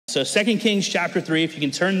So 2 Kings chapter 3, if you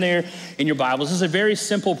can turn there in your Bibles, this is a very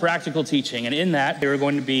simple, practical teaching. And in that, there are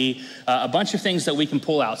going to be a bunch of things that we can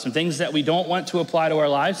pull out, some things that we don't want to apply to our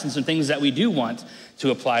lives and some things that we do want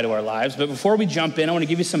to apply to our lives. But before we jump in, I want to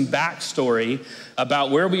give you some backstory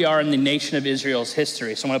about where we are in the nation of Israel's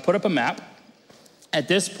history. So I'm going to put up a map. At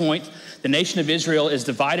this point, the nation of Israel is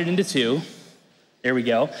divided into two. There we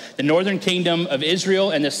go. The northern kingdom of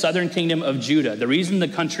Israel and the southern kingdom of Judah. The reason the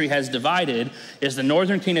country has divided is the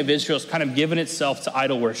northern kingdom of Israel has kind of given itself to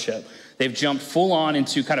idol worship. They've jumped full on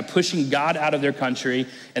into kind of pushing God out of their country,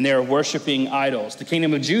 and they are worshiping idols. The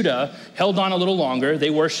kingdom of Judah held on a little longer.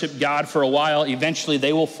 They worshiped God for a while. Eventually,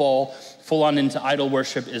 they will fall full on into idol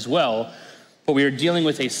worship as well. But we are dealing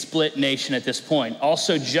with a split nation at this point.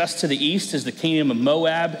 Also, just to the east is the kingdom of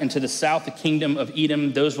Moab, and to the south, the kingdom of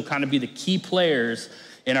Edom. Those will kind of be the key players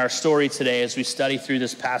in our story today as we study through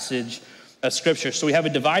this passage of Scripture. So we have a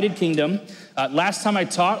divided kingdom. Last time I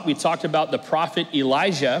taught, we talked about the prophet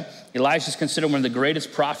Elijah. Elijah is considered one of the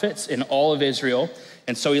greatest prophets in all of Israel.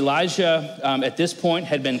 And so Elijah, at this point,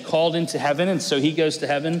 had been called into heaven, and so he goes to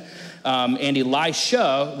heaven. And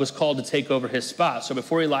Elisha was called to take over his spot. So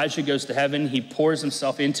before Elijah goes to heaven, he pours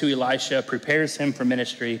himself into Elisha, prepares him for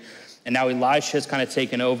ministry, and now Elisha has kind of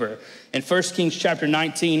taken over. In 1 Kings chapter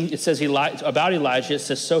 19, it says about Elijah, it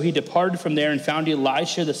says, "So he departed from there and found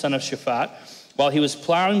Elisha the son of Shaphat, while he was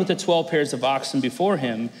plowing with the 12 pairs of oxen before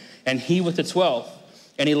him, and he with the 12.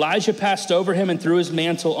 And Elijah passed over him and threw his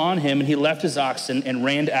mantle on him, and he left his oxen and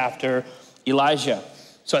ran after Elijah."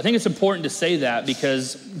 So I think it's important to say that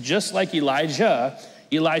because just like Elijah,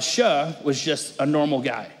 Elisha was just a normal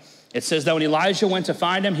guy. It says that when Elijah went to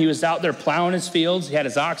find him, he was out there plowing his fields. He had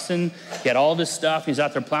his oxen, he had all of his stuff. He was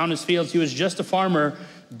out there plowing his fields. He was just a farmer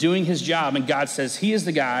doing his job. And God says, he is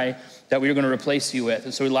the guy that we are going to replace you with.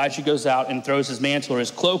 And so Elijah goes out and throws his mantle or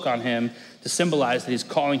his cloak on him to symbolize that he's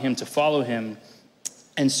calling him to follow him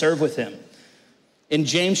and serve with him. In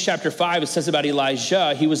James chapter 5, it says about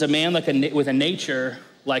Elijah, he was a man with a nature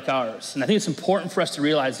like ours. And I think it's important for us to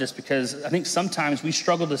realize this because I think sometimes we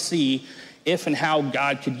struggle to see if and how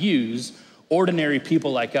God could use ordinary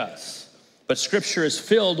people like us. But Scripture is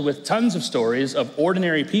filled with tons of stories of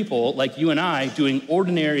ordinary people like you and I doing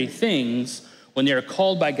ordinary things when they are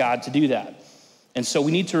called by God to do that. And so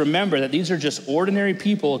we need to remember that these are just ordinary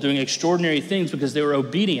people doing extraordinary things because they were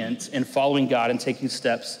obedient in following God and taking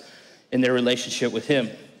steps in their relationship with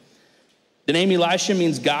him. The name Elisha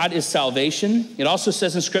means God is salvation. It also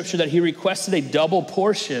says in Scripture that he requested a double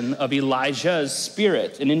portion of Elijah's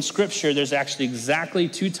spirit. And in Scripture, there's actually exactly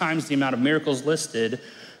 2 times the amount of miracles listed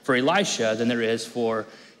for Elisha than there is for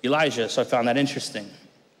Elijah. So I found that interesting.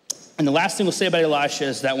 And the last thing we'll say about Elisha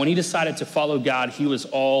is that when he decided to follow God, he was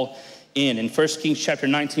all in. In 1 Kings chapter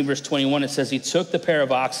 19, verse 21, it says, "He took the pair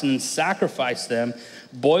of oxen and sacrificed them,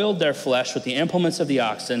 boiled their flesh with the implements of the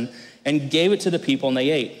oxen, and gave it to the people, and they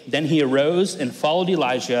ate. Then he arose and followed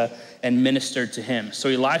Elijah and ministered to him." So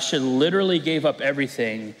Elisha literally gave up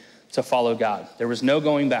everything to follow God. There was no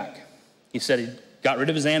going back. He said he got rid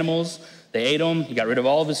of his animals, they ate them, he got rid of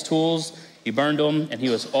all of his tools, he burned them, and he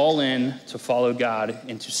was all in to follow God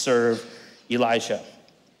and to serve Elijah.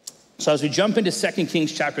 So as we jump into 2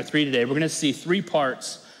 Kings chapter 3 today, we're going to see 3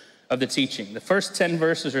 parts of the teaching. The first 10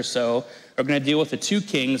 verses or so are going to deal with the 2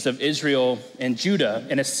 kings of Israel and Judah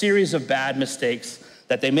and a series of bad mistakes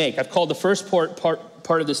that they make. I've called the first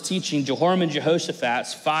part of this teaching Jehoram and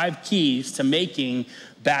Jehoshaphat's 5 keys to making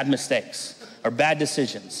bad mistakes or bad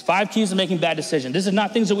decisions. 5 keys to making bad decisions. This is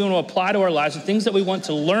not things that we want to apply to our lives, but things that we want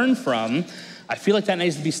to learn from. I feel like that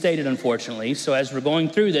needs to be stated, unfortunately. So as we're going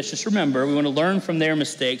through this, just remember, we want to learn from their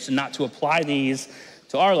mistakes and not to apply these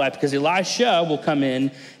to our life, because Elisha will come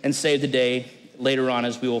in and save the day later on,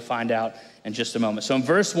 as we will find out in just a moment. So in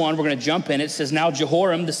verse 1, we're going to jump in. It says, "Now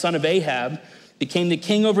Jehoram, the son of Ahab, became the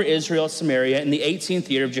king over Israel at Samaria in the 18th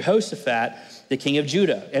year of Jehoshaphat, the king of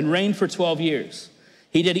Judah, and reigned for 12 years.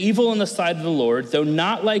 He did evil in the sight of the Lord, though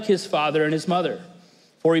not like his father and his mother.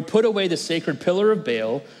 For he put away the sacred pillar of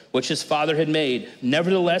Baal, which his father had made.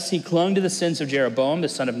 Nevertheless, he clung to the sins of Jeroboam, the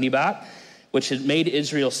son of Nebat, which had made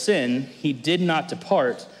Israel sin. He did not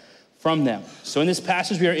depart from them." So in this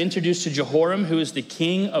passage, we are introduced to Jehoram, who is the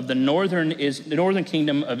king of the northern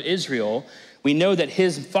kingdom of Israel. We know that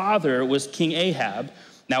his father was King Ahab.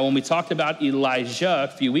 Now, when we talked about Elijah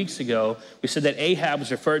a few weeks ago, we said that Ahab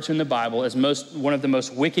was referred to in the Bible as one of the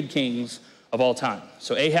most wicked kings of all time.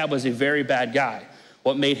 So Ahab was a very bad guy.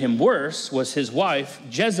 What made him worse was his wife,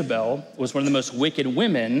 Jezebel, was one of the most wicked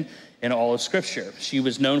women in all of Scripture. She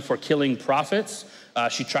was known for killing prophets.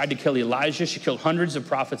 She tried to kill Elijah. She killed hundreds of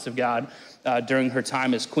prophets of God during her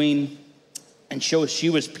time as queen. and she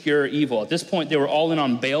was pure evil. At this point, they were all in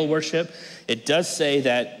on Baal worship. It does say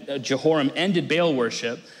that Jehoram ended Baal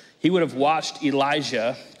worship. He would have watched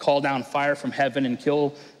Elijah call down fire from heaven and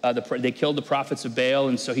they killed the prophets of Baal.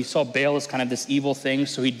 And so he saw Baal as kind of this evil thing.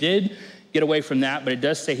 So he did get away from that, but it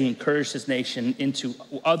does say he encouraged his nation into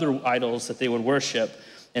other idols that they would worship.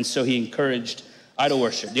 And so he encouraged idol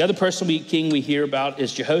worship. The other king we hear about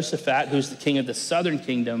is Jehoshaphat, who's the king of the southern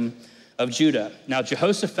kingdom of Judah. Now,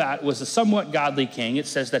 Jehoshaphat was a somewhat godly king. It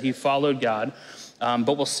says that he followed God,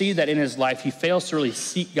 but we'll see that in his life, he fails to really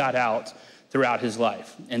seek God out throughout his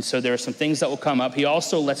life. And so there are some things that will come up. He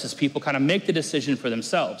also lets his people kind of make the decision for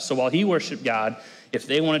themselves. So while he worshiped God, if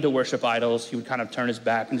they wanted to worship idols, he would kind of turn his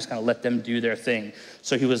back and just kind of let them do their thing.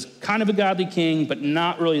 So he was kind of a godly king, but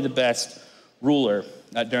not really the best ruler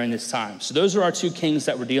during this time. So those are our two kings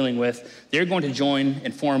that we're dealing with. They're going to join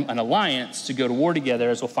and form an alliance to go to war together,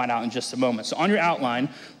 as we'll find out in just a moment. So on your outline,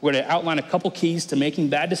 we're going to outline a couple keys to making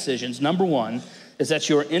bad decisions. Number one is that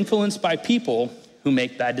you are influenced by people who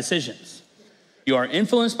make bad decisions. You are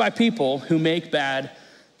influenced by people who make bad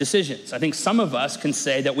decisions. I think some of us can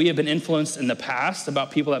say that we have been influenced in the past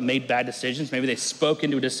about people that made bad decisions. Maybe they spoke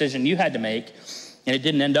into a decision you had to make and it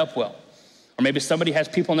didn't end up well. Or maybe somebody has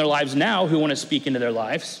people in their lives now who want to speak into their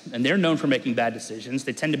lives and they're known for making bad decisions.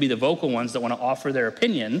 They tend to be the vocal ones that want to offer their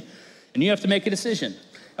opinion, and you have to make a decision.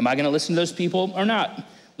 Am I going to listen to those people or not?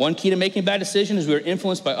 One key to making a bad decision is we are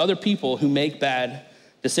influenced by other people who make bad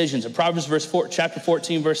decisions. In Proverbs chapter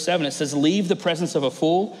 14, verse 7, it says, leave the presence of a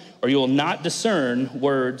fool, or you will not discern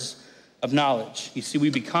words of knowledge. You see,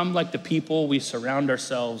 we become like the people we surround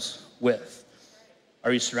ourselves with.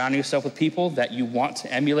 Are you surrounding yourself with people that you want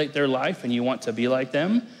to emulate their life and you want to be like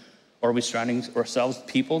them? Or are we surrounding ourselves with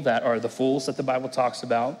people that are the fools that the Bible talks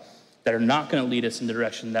about, that are not going to lead us in the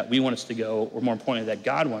direction that we want us to go, or more importantly, that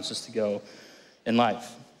God wants us to go in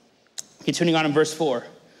life? Continuing on in verse 4.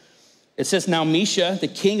 It says, now Mesha, the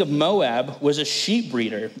king of Moab, was a sheep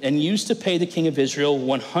breeder and used to pay the king of Israel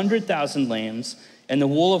 100,000 lambs and the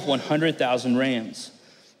wool of 100,000 rams.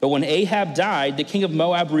 But when Ahab died, the king of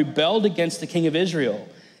Moab rebelled against the king of Israel.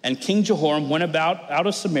 And King Jehoram went out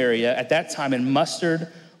of Samaria at that time and mustered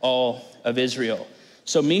all of Israel.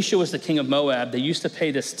 So Mesha was the king of Moab. They used to pay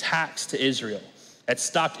this tax to Israel. That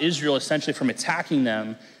stopped Israel essentially from attacking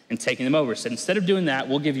them and taking them over. So instead of doing that,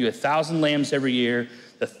 we'll give you 1,000 lambs every year,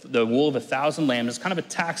 the wool of 1,000 lambs. It's kind of a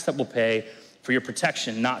tax that we'll pay for your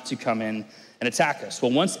protection not to come in and attack us.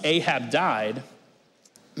 Well, once Ahab died,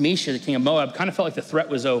 Mesha, the king of Moab, kind of felt like the threat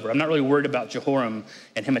was over. I'm not really worried about Jehoram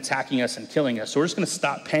and him attacking us and killing us. So we're just going to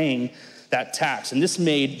stop paying that tax. And this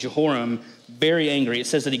made Jehoram very angry. It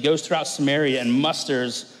says that he goes throughout Samaria and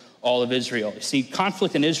musters all of Israel. You see,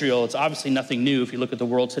 conflict in Israel, it's obviously nothing new. If you look at the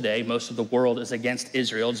world today, most of the world is against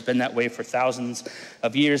Israel. It's been that way for thousands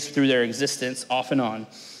of years through their existence, off and on.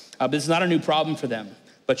 But it's not a new problem for them.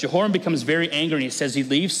 But Jehoram becomes very angry, and he says he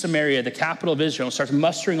leaves Samaria, the capital of Israel, and starts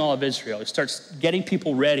mustering all of Israel. He starts getting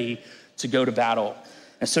people ready to go to battle.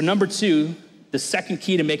 And so number two, the second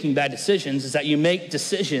key to making bad decisions is that you make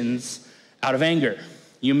decisions out of anger.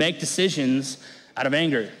 You make decisions out of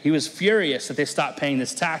anger. He was furious that they stopped paying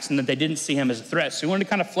this tax and that they didn't see him as a threat. So he wanted to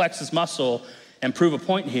kind of flex his muscle and prove a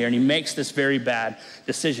point here, and he makes this very bad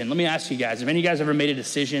decision. Let me ask you guys, have any of you guys ever made a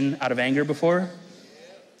decision out of anger before?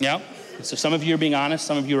 Yeah? So some of you are being honest,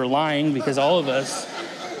 some of you are lying, because all of us,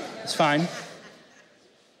 it's fine.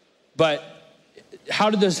 But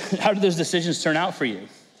how did those decisions turn out for you?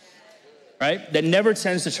 Right? That never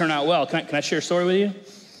tends to turn out well. Can I share a story with you?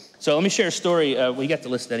 So let me share a story. We got the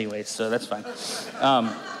list anyways, so that's fine.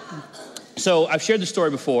 So I've shared the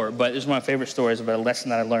story before, but this is one of my favorite stories about a lesson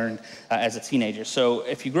that I learned as a teenager. So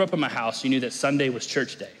if you grew up in my house, you knew that Sunday was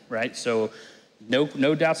church day, right? So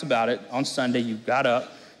no doubts about it. On Sunday, you got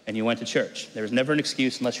up and you went to church. There was never an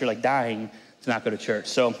excuse unless you're like dying to not go to church.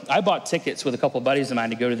 So I bought tickets with a couple of buddies of mine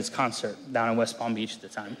to go to this concert down in West Palm Beach at the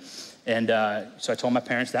time. And so I told my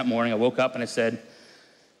parents that morning. I woke up and I said,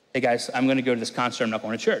 hey guys, I'm going to go to this concert. I'm not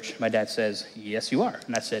going to church. My dad says, yes, you are.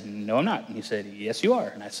 And I said, no, I'm not. And he said, yes, you are.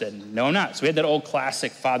 And I said, no, I'm not. So we had that old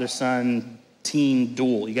classic father-son teen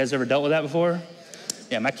duel. You guys ever dealt with that before?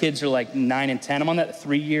 Yeah, my kids are like 9 and 10. I'm on that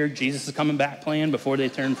 3-year Jesus is coming back plan before they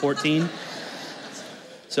turn 14.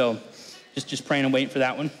 So just praying and waiting for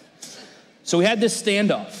that one. So we had this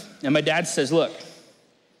standoff. And my dad says, look,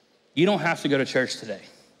 you don't have to go to church today.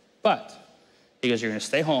 But he goes, you're going to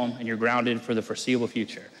stay home and you're grounded for the foreseeable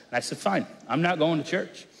future. And I said, fine, I'm not going to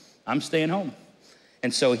church. I'm staying home.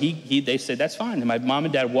 And so they said, that's fine. And my mom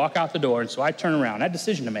and dad walk out the door. And so I turn around. I had a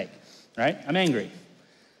decision to make, right? I'm angry.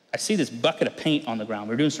 I see this bucket of paint on the ground.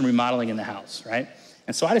 We're doing some remodeling in the house, right?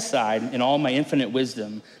 And so I decide, in all my infinite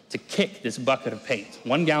wisdom, to kick this bucket of paint,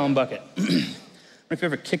 1 gallon bucket. I don't know if you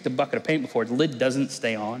ever kicked a bucket of paint before. The lid doesn't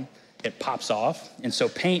stay on. It pops off. And so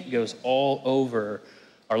paint goes all over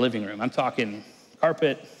our living room. I'm talking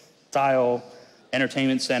carpet, tile,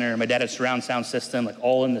 entertainment center. My dad had surround sound system, like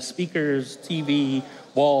all in the speakers, TV,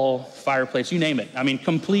 wall, fireplace, you name it. I mean,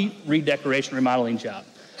 complete redecoration, remodeling job.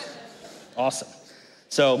 Awesome.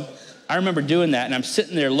 So I remember doing that, and I'm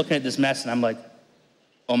sitting there looking at this mess, and I'm like,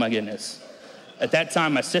 oh my goodness. At that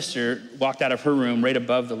time, my sister walked out of her room right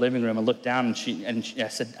above the living room and looked down, and I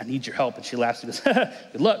said, I need your help. And she laughs and goes,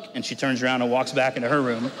 good luck. And she turns around and walks back into her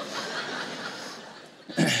room.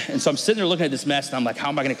 And so I'm sitting there looking at this mess, and I'm like, how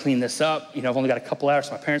am I gonna clean this up? You know, I've only got a couple hours.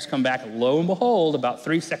 So my parents come back, and lo and behold, about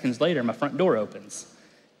 3 seconds later, my front door opens.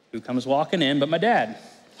 Who comes walking in but my dad?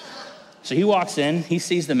 So he walks in, he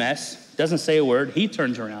sees the mess, doesn't say a word. He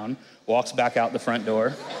turns around, walks back out the front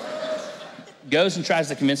door, goes and tries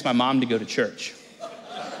to convince my mom to go to church.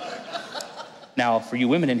 Now, for you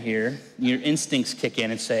women in here, your instincts kick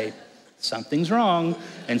in and say, something's wrong.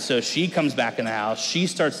 And so she comes back in the house. She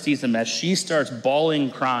starts to see the mess. She starts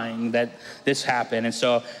bawling, crying that this happened. And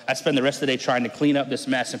so I spend the rest of the day trying to clean up this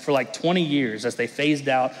mess. And for like 20 years, as they phased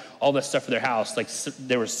out all that stuff for their house, like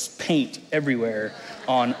there was paint everywhere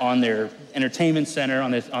on their entertainment center,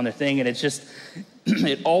 on their thing. And it's just,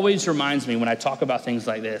 it always reminds me when I talk about things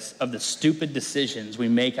like this of the stupid decisions we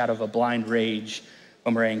make out of a blind rage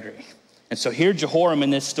when we're angry. And so here Jehoram in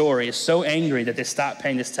this story is so angry that they stop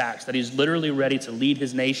paying this tax, that he's literally ready to lead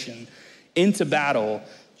his nation into battle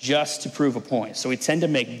just to prove a point. So we tend to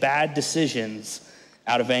make bad decisions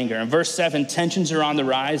out of anger. In verse 7, tensions are on the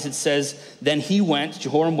rise. It says, then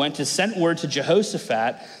Jehoram went to send word to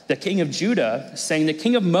Jehoshaphat, the king of Judah, saying, the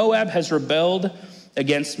king of Moab has rebelled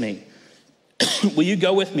against me. Will you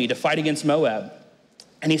go with me to fight against Moab?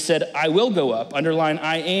 And he said, I will go up. Underline,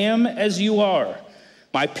 I am as you are.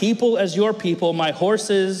 My people as your people, my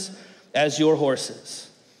horses as your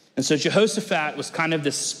horses. And so Jehoshaphat was kind of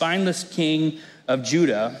this spineless king of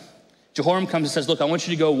Judah. Jehoram comes and says, look, I want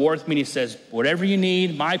you to go war with me. And he says, whatever you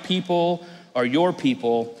need, my people are your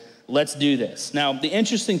people. Let's do this. Now, the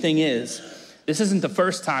interesting thing is, this isn't the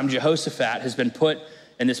first time Jehoshaphat has been put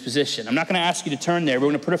in this position. I'm not going to ask you to turn there. We're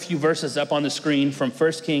going to put a few verses up on the screen from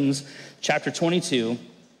 1 Kings chapter 22.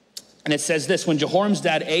 And it says this, when Jehoram's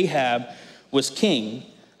dad Ahab was king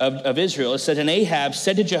of Israel, it said, and Ahab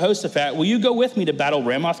said to Jehoshaphat, will you go with me to battle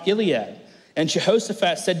Ramoth Gilead? And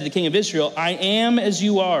Jehoshaphat said to the king of Israel, I am as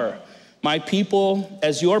you are, my people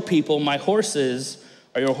as your people, my horses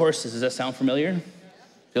are your horses. Does that sound familiar?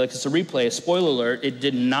 I feel like it's a replay, a spoiler alert. It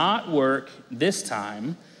did not work this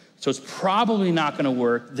time, so it's probably not gonna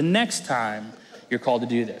work the next time you're called to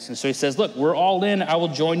do this. And so he says, look, we're all in, I will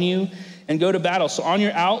join you and go to battle. So on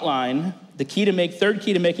your outline, the third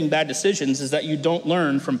key to making bad decisions is that you don't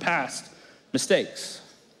learn from past mistakes.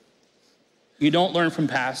 You don't learn from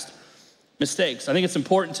past mistakes. I think it's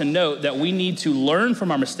important to note that we need to learn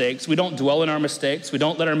from our mistakes. We don't dwell in our mistakes. We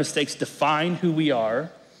don't let our mistakes define who we are,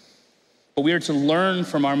 but we are to learn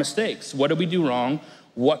from our mistakes. What did we do wrong?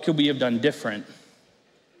 What could we have done different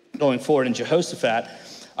going forward? And Jehoshaphat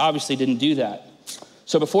obviously didn't do that.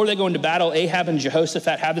 So before they go into battle, Ahab and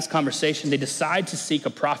Jehoshaphat have this conversation. They decide to seek a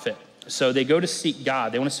prophet. So they go to seek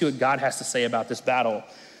God. They want to see what God has to say about this battle.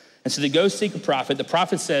 And so they go seek a prophet. The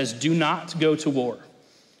prophet says, do not go to war.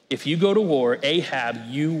 If you go to war, Ahab,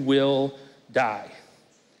 you will die.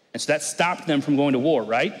 And so that stopped them from going to war,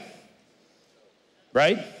 right?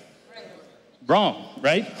 Right? Wrong,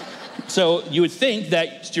 right? So you would think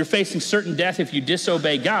that you're facing certain death if you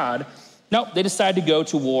disobey God. Nope, they decide to go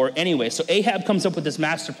to war anyway. So Ahab comes up with this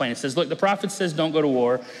master plan. He says, look, the prophet says don't go to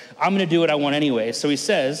war. I'm gonna do what I want anyway. So he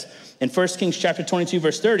says, in 1 Kings chapter 22,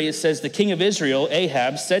 verse 30, it says, the king of Israel,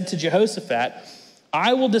 Ahab, said to Jehoshaphat,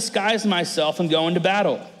 I will disguise myself and go into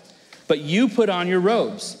battle, but you put on your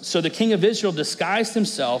robes. So the king of Israel disguised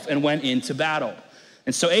himself and went into battle.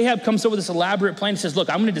 And so Ahab comes up with this elaborate plan. He says, look,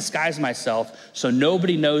 I'm gonna disguise myself so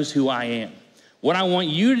nobody knows who I am. What I want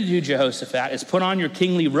you to do, Jehoshaphat, is put on your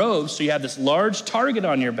kingly robes so you have this large target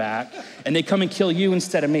on your back and they come and kill you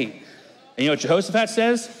instead of me. And you know what Jehoshaphat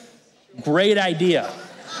says? Great idea.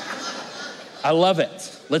 I love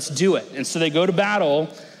it. Let's do it. And so they go to battle,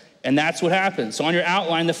 and that's what happens. So on your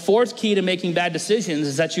outline, the fourth key to making bad decisions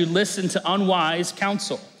is that you listen to unwise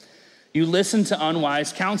counsel. You listen to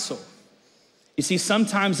unwise counsel. You see,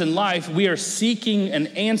 sometimes in life, we are seeking an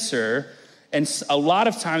answer, and a lot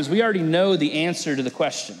of times we already know the answer to the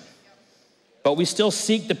question. But we still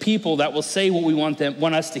seek the people that will say what we want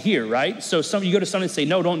us to hear, right? So you go to someone and say,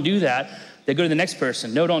 no, don't do that. They go to the next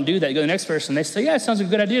person. No, don't do that. You go to the next person. They say, yeah, it sounds like a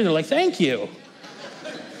good idea. They're like, thank you.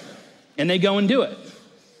 and they go and do it.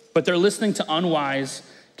 But they're listening to unwise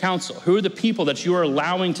counsel. Who are the people that you are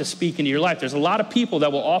allowing to speak into your life? There's a lot of people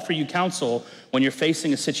that will offer you counsel when you're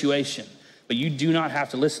facing a situation, but you do not have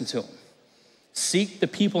to listen to them. Seek the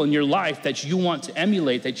people in your life that you want to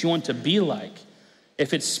emulate, that you want to be like.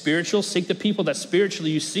 If it's spiritual, seek the people that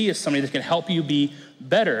spiritually you see as somebody that can help you be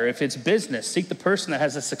better. If it's business, seek the person that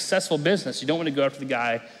has a successful business. You don't want to go after the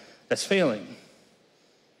guy that's failing.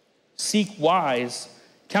 Seek wise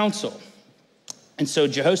counsel. And so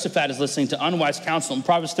Jehoshaphat is listening to unwise counsel. In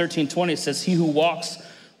Proverbs 13:20, it says, he who walks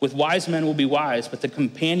with wise men will be wise, but the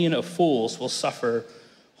companion of fools will suffer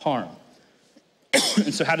harm.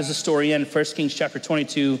 And so how does the story end? 1 Kings chapter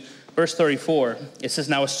 22, verse 34, it says,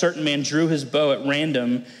 now a certain man drew his bow at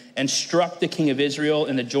random and struck the king of Israel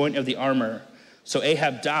in the joint of the armor. So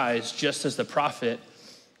Ahab dies just as the prophet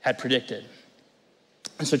had predicted.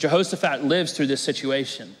 And so Jehoshaphat lives through this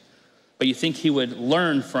situation, but you think he would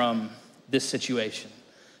learn from this situation.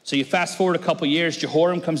 So you fast forward a couple years,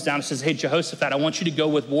 Jehoram comes down and says, hey, Jehoshaphat, I want you to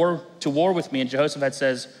go to war with me. And Jehoshaphat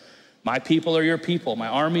says, my people are your people. My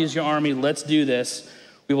army is your army. Let's do this.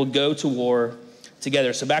 We will go to war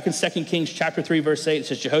together. So back in 2 Kings chapter 3, verse 8, it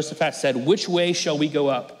says, Jehoshaphat said, which way shall we go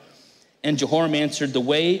up? And Jehoram answered, the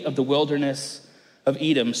way of the wilderness of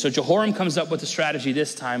Edom. So Jehoram comes up with a strategy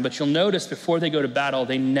this time, but you'll notice before they go to battle,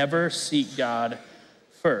 they never seek God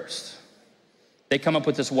first. They come up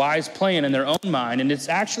with this wise plan in their own mind, and it's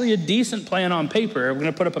actually a decent plan on paper. We're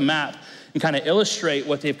gonna put up a map and kind of illustrate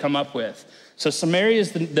what they've come up with. So Samaria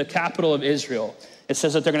is the capital of Israel. It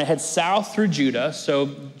says that they're gonna head south through Judah.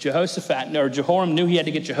 So Jehoram knew he had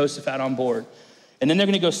to get Jehoshaphat on board. And then they're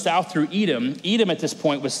gonna go south through Edom. Edom at this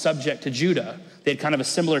point was subject to Judah. They had kind of a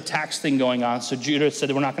similar tax thing going on. So Judah said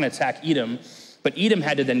that we're not gonna attack Edom, but Edom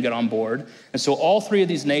had to then get on board. And so all three of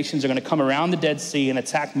these nations are gonna come around the Dead Sea and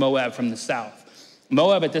attack Moab from the south.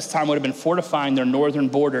 Moab at this time would have been fortifying their northern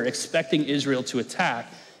border, expecting Israel to attack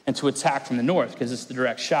and to attack from the north because it's the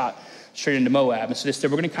direct shot straight into Moab. And so they said,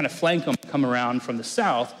 we're gonna kind of flank them, come around from the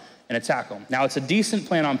south and attack them. Now it's a decent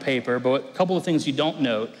plan on paper, but a couple of things you don't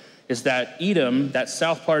note is that Edom, that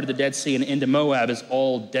south part of the Dead Sea and into Moab is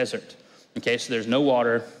all desert. Okay, so there's no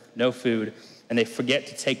water, no food, and they forget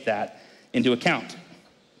to take that into account.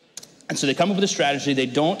 And so they come up with a strategy. They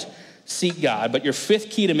don't seek God, but your fifth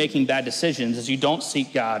key to making bad decisions is you don't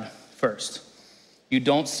seek God first. You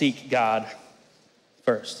don't seek God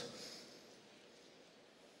first.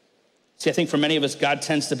 See, I think for many of us, God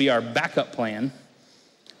tends to be our backup plan.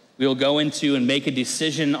 We'll go into and make a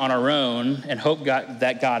decision on our own and hope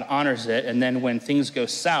that God honors it. And then when things go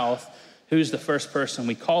south, who's the first person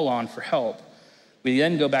we call on for help? We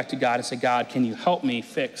then go back to God and say, God, can you help me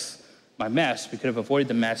fix my mess? We could have avoided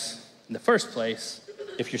the mess in the first place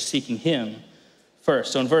if you're seeking him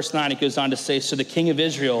first. So in verse 9, it goes on to say, so the king of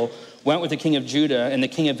Israel went with the king of Judah and the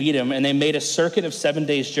king of Edom, and they made a circuit of 7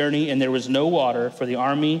 days' journey, and there was no water for the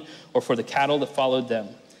army or for the cattle that followed them.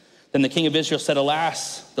 Then the king of Israel said,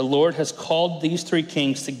 alas, the Lord has called these three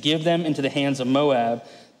kings to give them into the hands of Moab.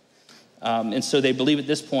 And so they believe at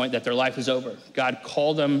this point that their life is over. God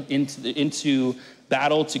called them into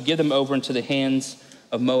battle to give them over into the hands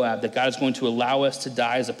of Moab, that God is going to allow us to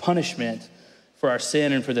die as a punishment for our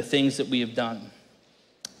sin and for the things that we have done.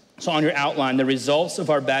 So on your outline, the results of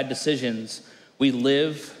our bad decisions, we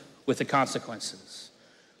live with the consequences.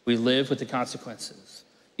 We live with the consequences.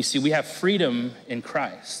 You see, we have freedom in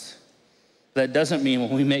Christ. That doesn't mean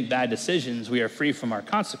when we make bad decisions, we are free from our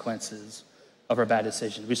consequences of our bad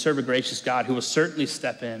decisions. We serve a gracious God who will certainly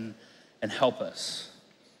step in and help us,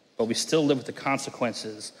 but we still live with the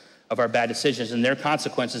consequences of our bad decisions. And their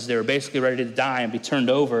consequences, they were basically ready to die and be turned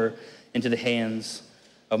over into the hands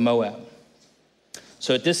of Moab.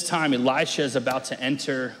 So at this time, Elisha is about to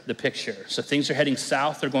enter the picture. So things are heading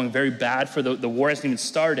south. They're going very bad for the war hasn't even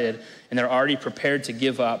started, and they're already prepared to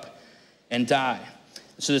give up and die.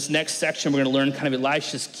 So this next section, we're gonna learn kind of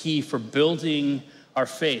Elisha's key for building our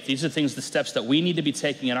faith. These are things, the steps that we need to be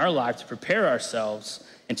taking in our life to prepare ourselves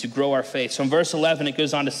and to grow our faith. So in verse 11, it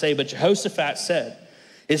goes on to say, but Jehoshaphat said,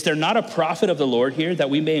 is there not a prophet of the Lord here that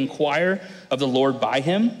we may inquire of the Lord by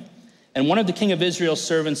him? And one of the king of Israel's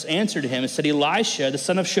servants answered him and said, Elisha, the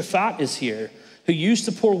son of Shaphat, is here, who used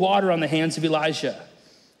to pour water on the hands of Elijah.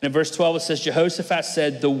 And in verse 12, it says, Jehoshaphat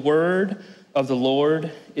said, the word of the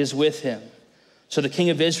Lord is with him. So the king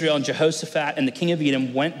of Israel and Jehoshaphat and the king of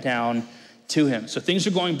Edom went down to him. So things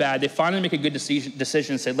are going bad. They finally make a good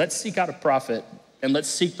decision and say, let's seek out a prophet and let's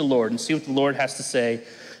seek the Lord and see what the Lord has to say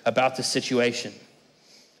about this situation.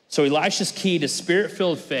 So Elisha's key to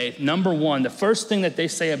spirit-filled faith, number one, the first thing that they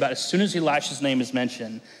say about as soon as Elisha's name is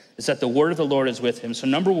mentioned is that the word of the Lord is with him. So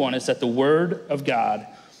number one is that the word of God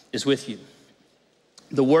is with you.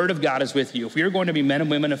 The word of God is with you. If we are going to be men and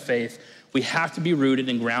women of faith, we have to be rooted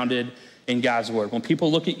and grounded in God's word. When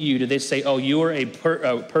people look at you, do they say, oh, you are a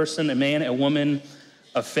person, a man, a woman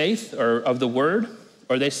of faith or of the word?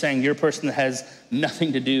 Or are they saying you're a person that has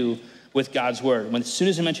nothing to do with God's word? When as soon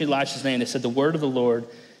as they mentioned Elisha's name, they said the word of the Lord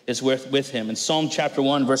is with him. In Psalm chapter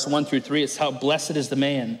 1, verse 1 through 3, it's how blessed is the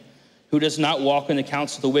man who does not walk in the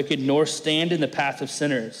counsel of the wicked, nor stand in the path of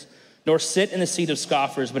sinners, nor sit in the seat of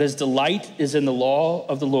scoffers, but his delight is in the law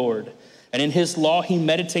of the Lord. And in his law he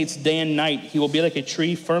meditates day and night. He will be like a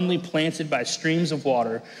tree firmly planted by streams of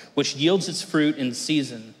water, which yields its fruit in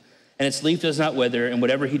season, and its leaf does not wither, and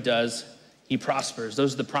whatever he does, he prospers.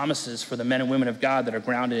 Those are the promises for the men and women of God that are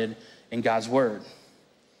grounded in God's word.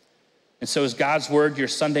 And so is God's word your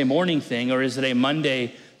Sunday morning thing, or is it a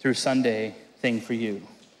Monday through Sunday thing for you?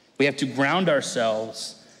 We have to ground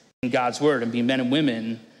ourselves in God's word and be men and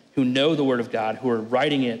women who know the word of God, who are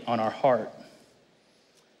writing it on our heart.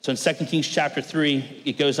 So in 2 Kings chapter 3,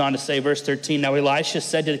 it goes on to say, verse 13, now Elisha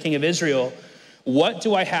said to the king of Israel, what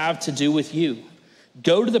do I have to do with you?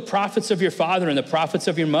 Go to the prophets of your father and the prophets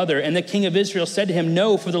of your mother. And the king of Israel said to him,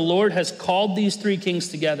 no, for the Lord has called these three kings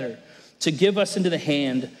together to give us into the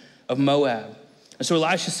hand of Moab. And so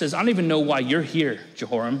Elisha says, I don't even know why you're here,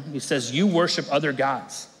 Jehoram. He says, you worship other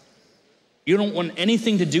gods. You don't want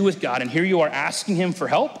anything to do with God, and here you are asking him for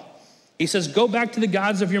help? He says, go back to the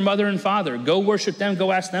gods of your mother and father. Go worship them,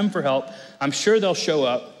 go ask them for help. I'm sure they'll show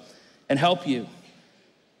up and help you. And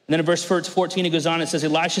then in verse 14, it goes on, it says,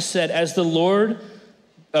 Elisha said, as the Lord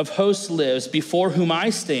of hosts lives, before whom I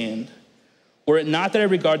stand, were it not that I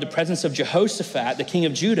regard the presence of Jehoshaphat, the king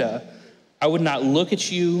of Judah, I would not look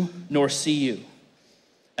at you nor see you.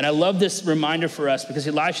 And I love this reminder for us because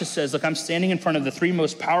Elisha says, look, I'm standing in front of the three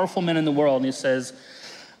most powerful men in the world. And he says,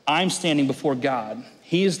 I'm standing before God.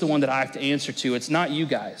 He is the one that I have to answer to. It's not you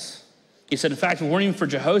guys. He said, in fact, if it weren't even for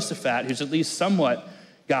Jehoshaphat, who's at least somewhat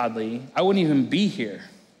godly, I wouldn't even be here.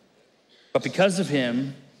 But because of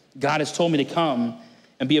him, God has told me to come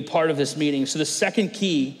and be a part of this meeting. So the second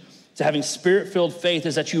key to having spirit-filled faith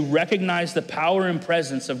is that you recognize the power and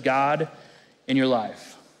presence of God in your life.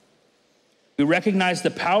 We recognize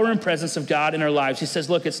the power and presence of God in our lives. He says,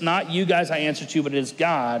 look, it's not you guys I answer to, but it is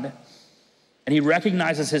God. And he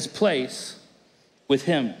recognizes his place with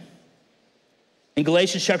him. In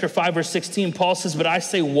Galatians chapter 5, verse 16, Paul says, but I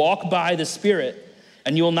say walk by the Spirit,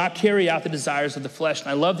 and you will not carry out the desires of the flesh. And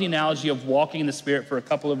I love the analogy of walking in the Spirit for a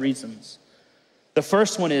couple of reasons. The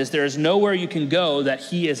first one is there is nowhere you can go that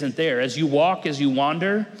he isn't there. As you walk, as you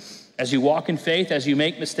wander, as you walk in faith, as you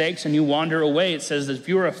make mistakes and you wander away, it says that if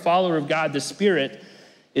you are a follower of God, the Spirit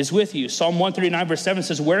is with you. Psalm 139 verse 7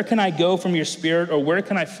 says, where can I go from your Spirit, or where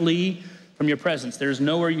can I flee from your presence? There's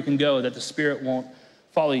nowhere you can go that the Spirit won't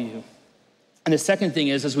follow you. And the second thing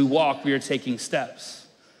is, as we walk, we are taking steps.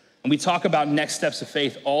 And we talk about next steps of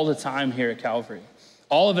faith all the time here at Calvary.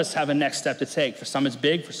 All of us have a next step to take. For some it's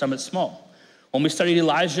big, for some it's small. When we studied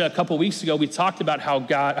Elijah a couple weeks ago, we talked about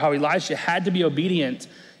how Elijah had to be obedient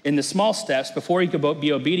in the small steps before he could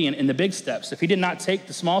be obedient in the big steps. If he did not take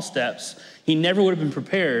the small steps, he never would have been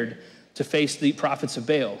prepared to face the prophets of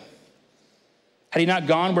Baal. Had he not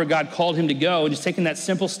gone where God called him to go and just taken that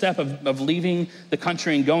simple step of leaving the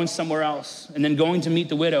country and going somewhere else and then going to meet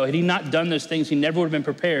the widow, had he not done those things, he never would have been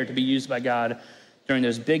prepared to be used by God during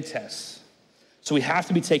those big tests. So we have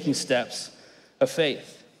to be taking steps of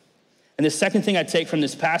faith. And the second thing I take from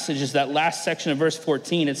this passage is that last section of verse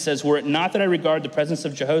 14. It says, were it not that I regard the presence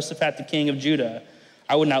of Jehoshaphat, the king of Judah,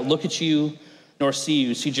 I would not look at you nor see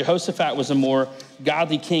you. See, Jehoshaphat was a more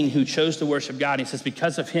godly king who chose to worship God. He says,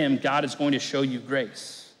 because of him, God is going to show you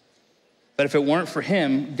grace. But if it weren't for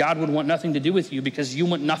him, God would want nothing to do with you because you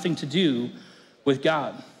want nothing to do with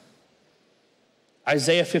God.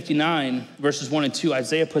 Isaiah 59, verses 1 and 2,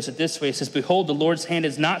 Isaiah puts it this way. It says, behold, the Lord's hand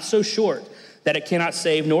is not so short that it cannot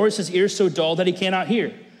save, nor is his ear so dull that he cannot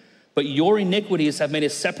hear. But your iniquities have made a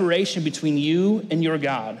separation between you and your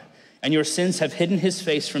God, and your sins have hidden his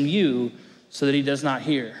face from you so that he does not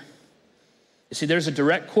hear. You see, there's a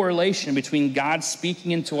direct correlation between God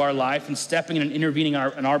speaking into our life and stepping in and intervening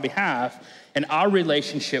on our behalf and our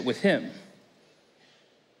relationship with him.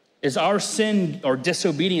 Is our sin or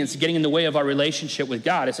disobedience getting in the way of our relationship with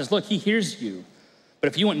God? It says, look, he hears you. But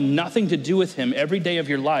if you want nothing to do with him every day of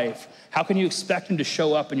your life, how can you expect him to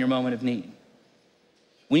show up in your moment of need?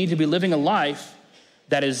 We need to be living a life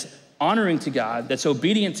that is honoring to God, that's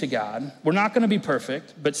obedient to God. We're not going to be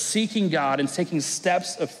perfect, but seeking God and taking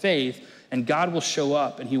steps of faith, and God will show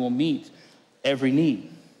up and he will meet every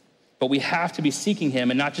need. But we have to be seeking him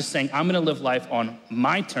and not just saying, I'm going to live life on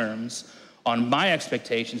my terms, on my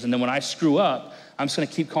expectations. And then when I screw up, I'm just gonna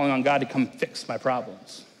keep calling on God to come fix my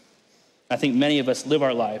problems. I think many of us live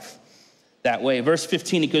our life that way. Verse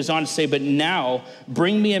 15, it goes on to say, but now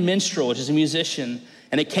bring me a minstrel, which is a musician.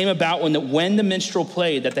 And it came about when the minstrel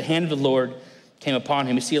played that the hand of the Lord came upon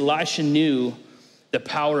him. You see, Elisha knew the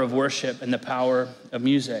power of worship and the power of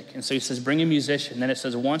music. And so he says, bring a musician. Then it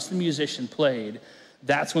says, once the musician played,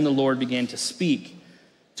 that's when the Lord began to speak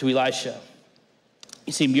to Elisha.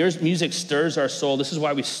 You see, music stirs our soul. This is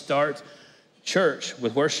why we start church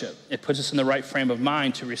with worship. It puts us in the right frame of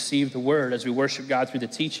mind to receive the word. As we worship God through the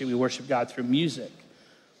teaching, we worship God through music.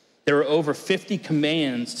 There are over 50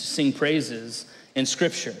 commands to sing praises in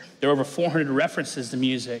Scripture. There are over 400 references to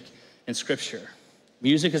music in Scripture.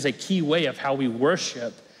 Music is a key way of how we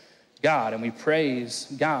worship God and we praise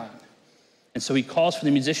God. And so he calls for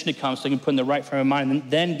the musician to come so he can put in the right frame of mind,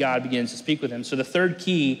 and then God begins to speak with him. So the third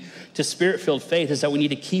key to spirit-filled faith is that we need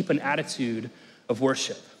to keep an attitude of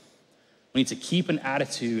worship. We need to keep an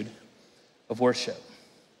attitude of worship.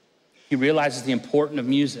 He realizes the importance of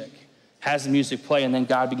music, has the music play, and then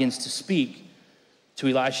God begins to speak to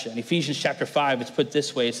Elisha. In Ephesians chapter 5, it's put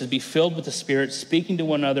this way. It says, be filled with the Spirit, speaking to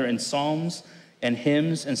one another in psalms and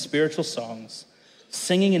hymns and spiritual songs,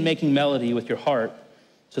 singing and making melody with your heart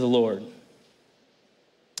to the Lord.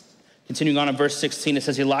 Continuing on in verse 16, it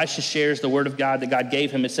says, Elisha shares the word of God that God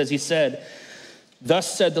gave him. It says, he said,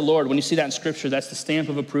 thus said the Lord. When you see that in Scripture, that's the stamp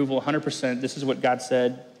of approval, 100%. This is what God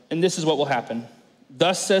said, and this is what will happen.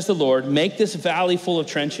 Thus says the Lord, make this valley full of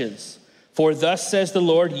trenches. For thus says the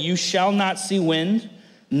Lord, you shall not see wind,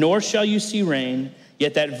 nor shall you see rain,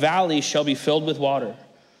 yet that valley shall be filled with water,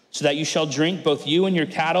 so that you shall drink, both you and your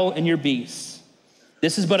cattle and your beasts.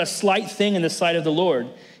 This is but a slight thing in the sight of the Lord.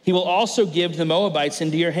 He will also give the Moabites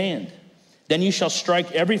into your hand. Then you shall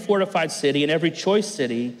strike every fortified city and every choice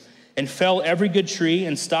city, and fell every good tree,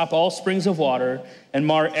 and stop all springs of water, and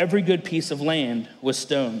mar every good piece of land with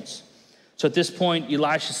stones. So at this point,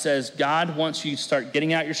 Elisha says, God wants you to start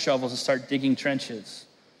getting out your shovels and start digging trenches.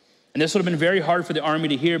 And this would have been very hard for the army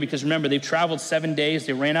to hear, because remember, they've traveled 7 days,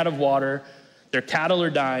 they ran out of water, their cattle are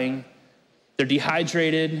dying, they're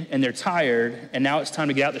dehydrated, and they're tired, and now it's time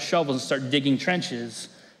to get out the shovels and start digging trenches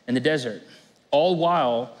in the desert. All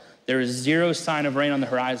while, there is zero sign of rain on the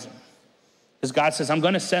horizon. Because God says, I'm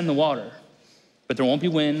going to send the water, but there won't be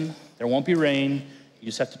wind, there won't be rain. You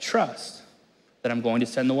just have to trust that I'm going to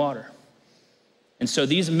send the water. And so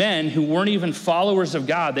these men who weren't even followers of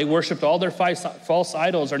God, they worshiped all their false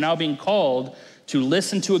idols, are now being called to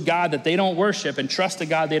listen to a God that they don't worship and trust a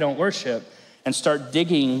God they don't worship and start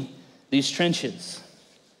digging these trenches.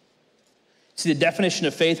 See, the definition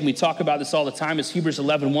of faith, and we talk about this all the time, is Hebrews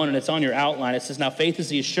 11:1, and it's on your outline. It says, now faith is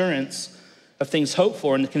the assurance of things hoped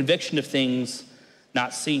for and the conviction of things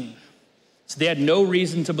not seen. So they had no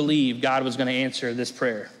reason to believe God was going to answer this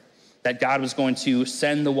prayer, that God was going to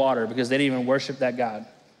send the water, because they didn't even worship that God.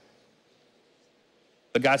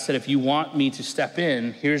 But God said, if you want me to step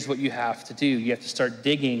in, here's what you have to do. You have to start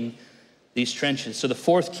digging these trenches. So the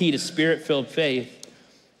fourth key to spirit-filled faith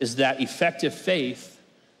is that effective faith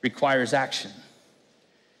requires action.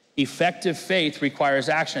 Effective faith requires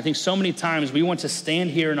action. I think so many times we want to stand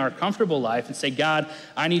here in our comfortable life and say, God,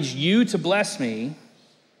 I need you to bless me,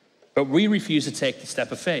 but we refuse to take the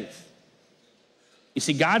step of faith. You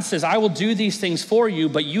see, God says, I will do these things for you,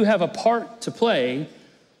 but you have a part to play.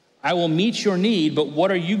 I will meet your need, but what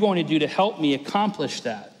are you going to do to help me accomplish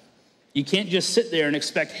that? You can't just sit there and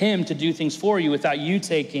expect him to do things for you without you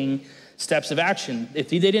taking steps of action. If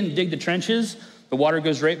they didn't dig the trenches, the water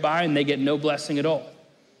goes right by and they get no blessing at all.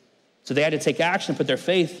 So they had to take action, put their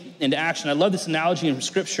faith into action. I love this analogy in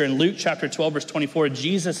Scripture. In Luke chapter 12, verse 24,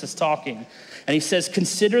 Jesus is talking, and he says,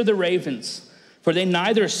 consider the ravens, for they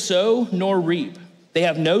neither sow nor reap. They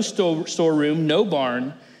have no storeroom, no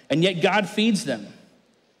barn, and yet God feeds them.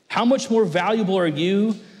 How much more valuable are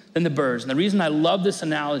you than the birds? And the reason I love this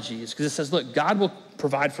analogy is because it says, look, God will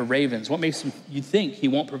provide for ravens. What makes you think he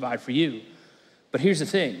won't provide for you? But here's the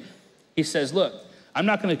thing. He says, look, I'm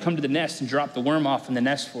not going to come to the nest and drop the worm off in the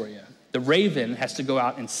nest for you. The raven has to go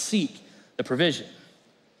out and seek the provision.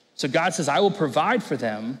 So God says, I will provide for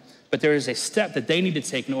them, but there is a step that they need to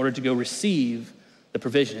take in order to go receive the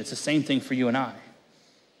provision. It's the same thing for you and I.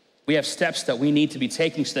 We have steps that we need to be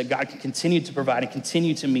taking so that God can continue to provide and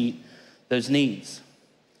continue to meet those needs.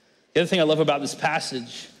 The other thing I love about this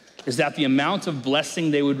passage is that the amount of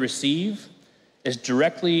blessing they would receive is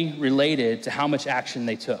directly related to how much action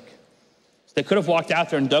they took. So they could have walked out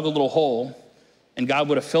there and dug a little hole, and God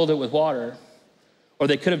would have filled it with water. Or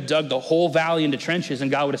they could have dug the whole valley into trenches,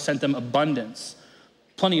 and God would have sent them abundance,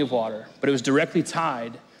 plenty of water. But it was directly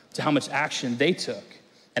tied to how much action they took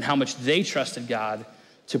and how much they trusted God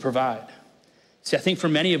to provide. See, I think for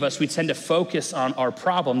many of us, we tend to focus on our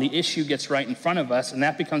problem. The issue gets right in front of us, and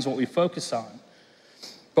that becomes what we focus on.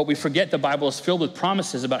 But we forget the Bible is filled with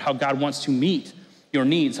promises about how God wants to meet your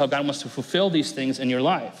needs, how God wants to fulfill these things in your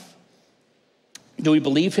life. Do we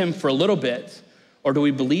believe him for a little bit, or do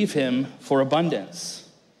we believe him for abundance?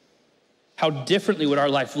 How differently would our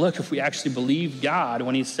life look if we actually believed God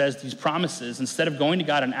when he says these promises? Instead of going to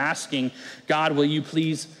God and asking, God, will you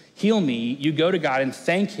please heal me? You go to God and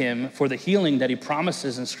thank him for the healing that he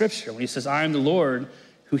promises in Scripture. When he says, I am the Lord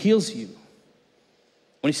who heals you.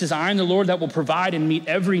 When he says, I am the Lord that will provide and meet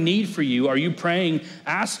every need for you, are you praying,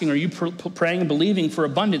 asking, are you praying and believing for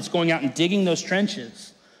abundance, going out and digging those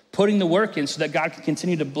trenches, putting the work in so that God can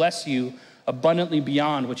continue to bless you abundantly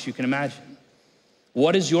beyond what you can imagine?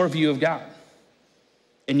 What is your view of God?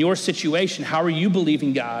 In your situation, how are you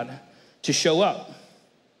believing God to show up?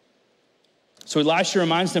 So Elisha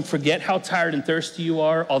reminds them, forget how tired and thirsty you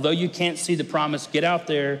are. Although you can't see the promise, get out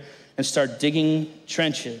there and start digging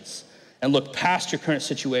trenches and look past your current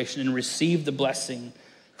situation and receive the blessing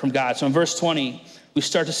from God. So in verse 20, we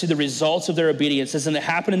start to see the results of their obedience. It says, and it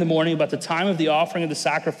happened in the morning about the time of the offering of the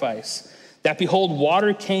sacrifice, that behold,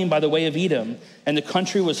 water came by the way of Edom, and the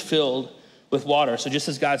country was filled with water. So just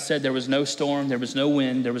as God said, there was no storm, there was no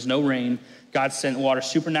wind, there was no rain, God sent water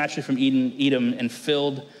supernaturally from Edom and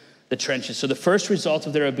filled the trenches. So the first result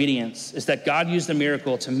of their obedience is that God used the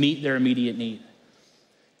miracle to meet their immediate need.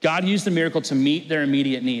 God used the miracle to meet their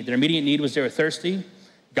immediate need. Their immediate need was they were thirsty.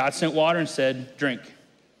 God sent water and said, drink.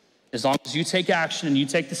 As long as you take action and you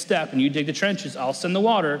take the step and you dig the trenches, I'll send the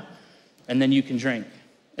water and then you can drink.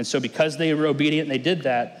 And so because they were obedient and they did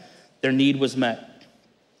that, their need was met.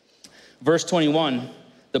 Verse 21,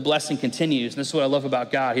 the blessing continues. And this is what I love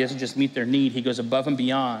about God. He doesn't just meet their need. He goes above and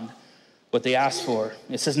beyond what they asked for.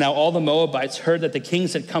 It says, now all the Moabites heard that the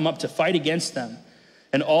kings had come up to fight against them.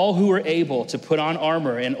 And all who were able to put on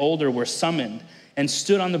armor and older were summoned and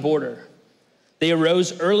stood on the border. They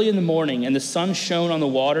arose early in the morning, and the sun shone on the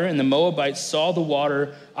water, and the Moabites saw the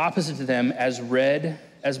water opposite to them as red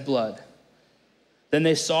as blood. Then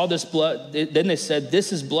they saw this blood. Then they said,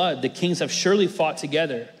 this is blood. The kings have surely fought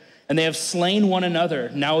together, and they have slain one another.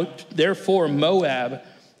 Now, therefore, Moab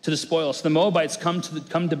to the spoil. So the Moabites come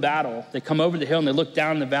to battle. They come over the hill, and they look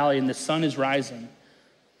down in the valley, and the sun is rising.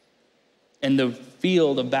 And the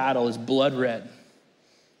field of battle is blood red.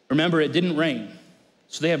 Remember, it didn't rain.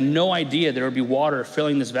 So they have no idea there would be water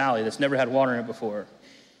filling this valley that's never had water in it before.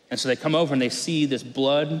 And so they come over and they see this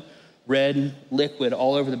blood red liquid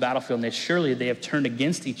all over the battlefield. And surely they have turned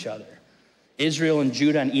against each other. Israel and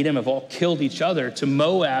Judah and Edom have all killed each other to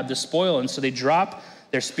Moab to spoil. And so they drop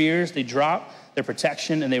their spears, they drop their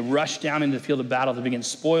protection, and they rush down into the field of battle to begin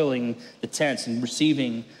spoiling the tents and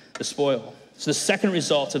receiving the spoil. So the second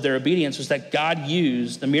result of their obedience was that God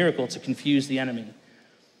used the miracle to confuse the enemy.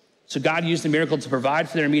 So God used the miracle to provide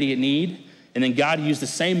for their immediate need, and then God used the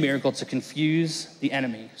same miracle to confuse the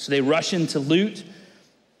enemy. So they rush in to loot.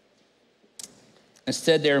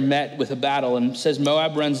 Instead, they're met with a battle, and it says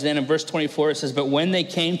Moab runs in verse 24, it says, but when they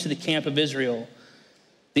came to the camp of Israel,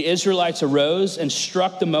 the Israelites arose and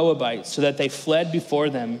struck the Moabites so that they fled before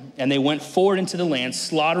them, and they went forward into the land,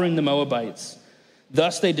 slaughtering the Moabites.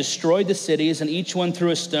 Thus they destroyed the cities, and each one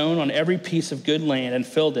threw a stone on every piece of good land and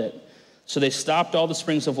filled it. So they stopped all the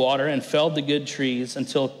springs of water and felled the good trees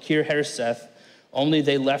until Kir-Hareseth. Only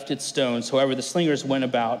they left its stones. However, the slingers went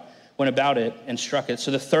about it and struck it.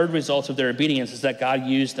 So the third result of their obedience is that God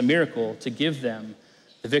used the miracle to give them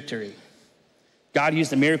the victory. God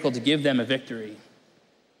used the miracle to give them a victory.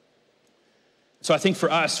 So I think for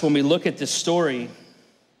us, when we look at this story,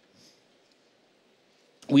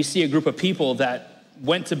 we see a group of people that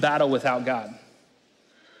went to battle without God.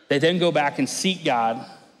 They then go back and seek God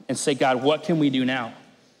and say, God, what can we do now?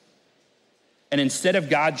 And instead of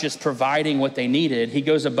God just providing what they needed, he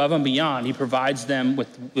goes above and beyond. He provides them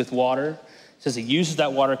with water. It says he uses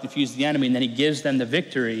that water to confuse the enemy, and then he gives them the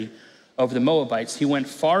victory over the Moabites. He went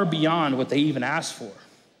far beyond what they even asked for.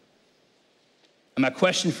 And my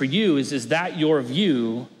question for you is that your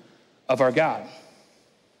view of our God?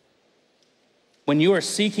 When you are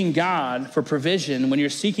seeking God for provision, when you're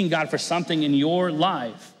seeking God for something in your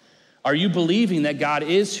life, are you believing that God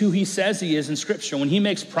is who he says he is in Scripture? When he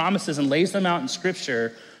makes promises and lays them out in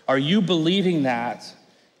Scripture, are you believing that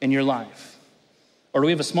in your life? Or do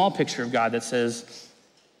we have a small picture of God that says,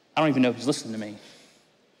 I don't even know if he's listening to me?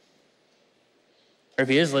 Or if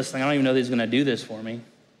he is listening, I don't even know that he's going to do this for me.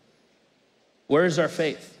 Where is our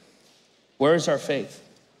faith? Where is our faith?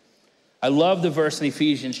 I love the verse in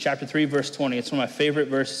Ephesians chapter 3, verse 20. It's one of my favorite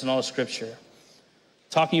verses in all of Scripture.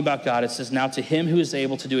 talking about God, it says, now to him who is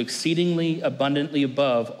able to do exceedingly abundantly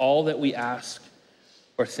above all that we ask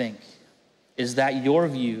or think. Is that your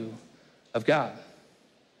view of God?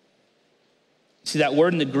 See, that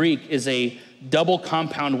word in the Greek is a double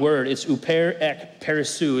compound word. It's uper ek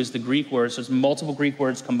perisou is the Greek word. So it's multiple Greek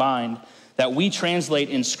words combined that we translate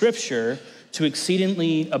in Scripture to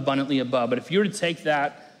exceedingly abundantly above. But if you were to take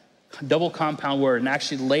that double compound word and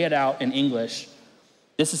actually lay it out in English,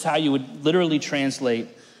 this is how you would literally translate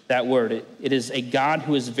that word. It is a God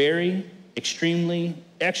who is very, extremely,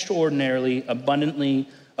 extraordinarily, abundantly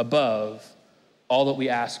above all that we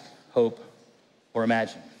ask, hope, or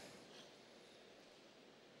imagine.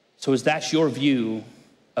 So is that your view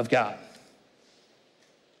of God?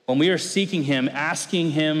 When we are seeking him,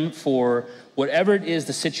 asking him for whatever it is,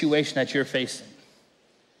 the situation that you're facing,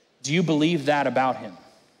 do you believe that about him?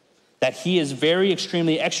 That he is very,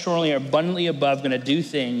 extremely, extraordinarily, abundantly above going to do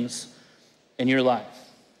things in your life?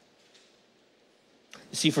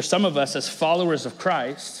 You see, for some of us as followers of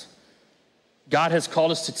Christ, God has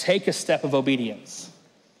called us to take a step of obedience.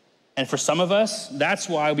 And for some of us, that's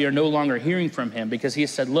why we are no longer hearing from him, because he has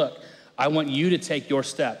said, look, I want you to take your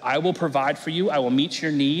step. I will provide for you. I will meet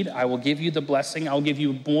your need. I will give you the blessing. I will give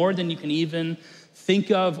you more than you can even think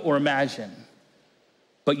of or imagine.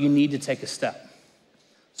 But you need to take a step.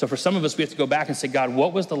 So for some of us, we have to go back and say, God,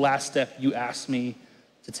 what was the last step you asked me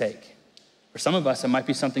to take? For some of us, it might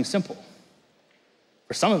be something simple.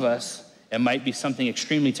 For some of us, it might be something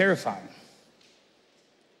extremely terrifying.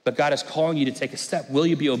 But God is calling you to take a step. Will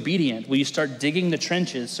you be obedient? Will you start digging the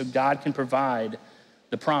trenches so God can provide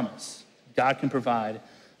the promise? God can provide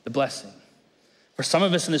the blessing. For some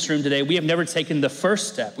of us in this room today, we have never taken the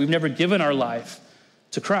first step. We've never given our life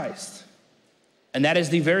to Christ. And that is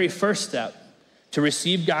the very first step to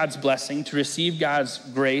receive God's blessing, to receive God's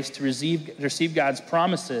grace, to receive God's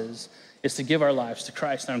promises, is to give our lives to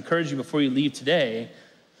Christ. And I encourage you before you leave today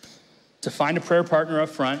to find a prayer partner up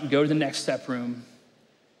front, go to the next step room,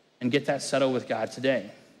 and get that settled with God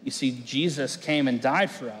today. You see, Jesus came and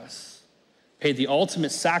died for us, paid the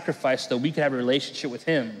ultimate sacrifice so that we could have a relationship with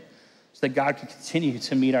him, so that God could continue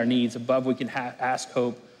to meet our needs above what we can ask,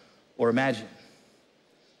 hope, or imagine.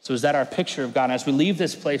 So is that our picture of God? And as we leave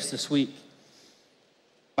this place this week,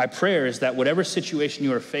 my prayer is that whatever situation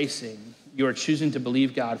you are facing, you are choosing to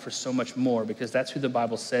believe God for so much more, because that's who the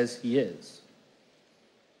Bible says he is.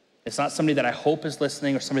 It's not somebody that I hope is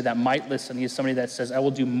listening or somebody that might listen. He is somebody that says, I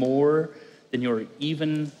will do more than you're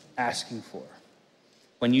even asking for.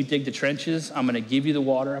 When you dig the trenches, I'm going to give you the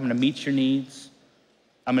water. I'm going to meet your needs.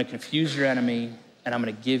 I'm going to confuse your enemy, and I'm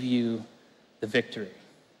going to give you the victory.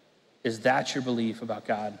 Is that your belief about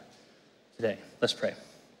God today? Let's pray.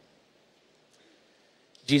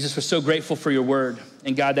 Jesus, we're so grateful for your word.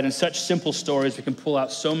 And God, that in such simple stories, we can pull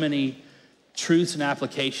out so many truths and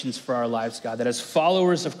applications for our lives, God, that as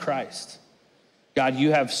followers of Christ, God,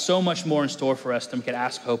 you have so much more in store for us than we could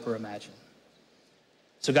ask, hope, or imagine.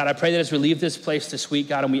 So God, I pray that as we leave this place this week,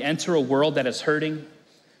 God, and we enter a world that is hurting,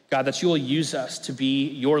 God, that you will use us to be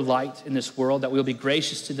your light in this world, that we will be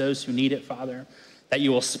gracious to those who need it, Father, that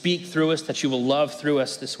you will speak through us, that you will love through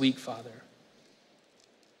us this week, Father.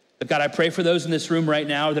 But God, I pray for those in this room right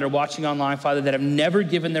now that are watching online, Father, that have never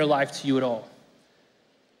given their life to you at all,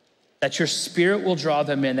 that your spirit will draw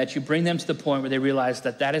them in, that you bring them to the point where they realize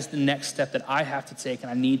that that is the next step that I have to take,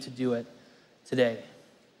 and I need to do it today.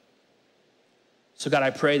 So God,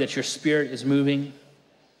 I pray that your spirit is moving.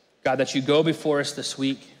 God, that you go before us this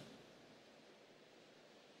week,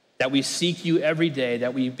 that we seek you every day,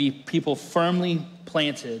 that we be people firmly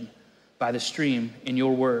planted by the stream in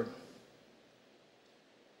your word.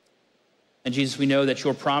 And Jesus, we know that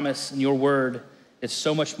your promise and your word is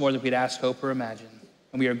so much more than we'd ask, hope, or imagine.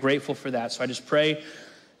 And we are grateful for that. So I just pray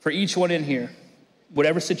for each one in here,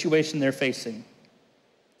 whatever situation they're facing,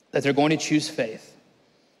 that they're going to choose faith.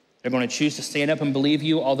 They're going to choose to stand up and believe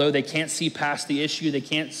you, although they can't see past the issue, they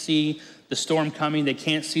can't see the storm coming, they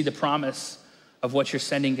can't see the promise of what you're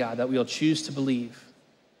sending, God, that we'll choose to believe.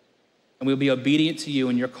 And we'll be obedient to you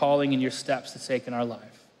and your calling and your steps to take in our life.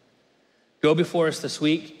 Go before us this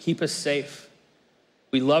week. Keep us safe.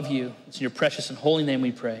 We love you. It's in your precious and holy name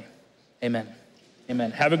we pray. Amen.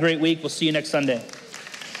 Amen. Have a great week. We'll see you next Sunday.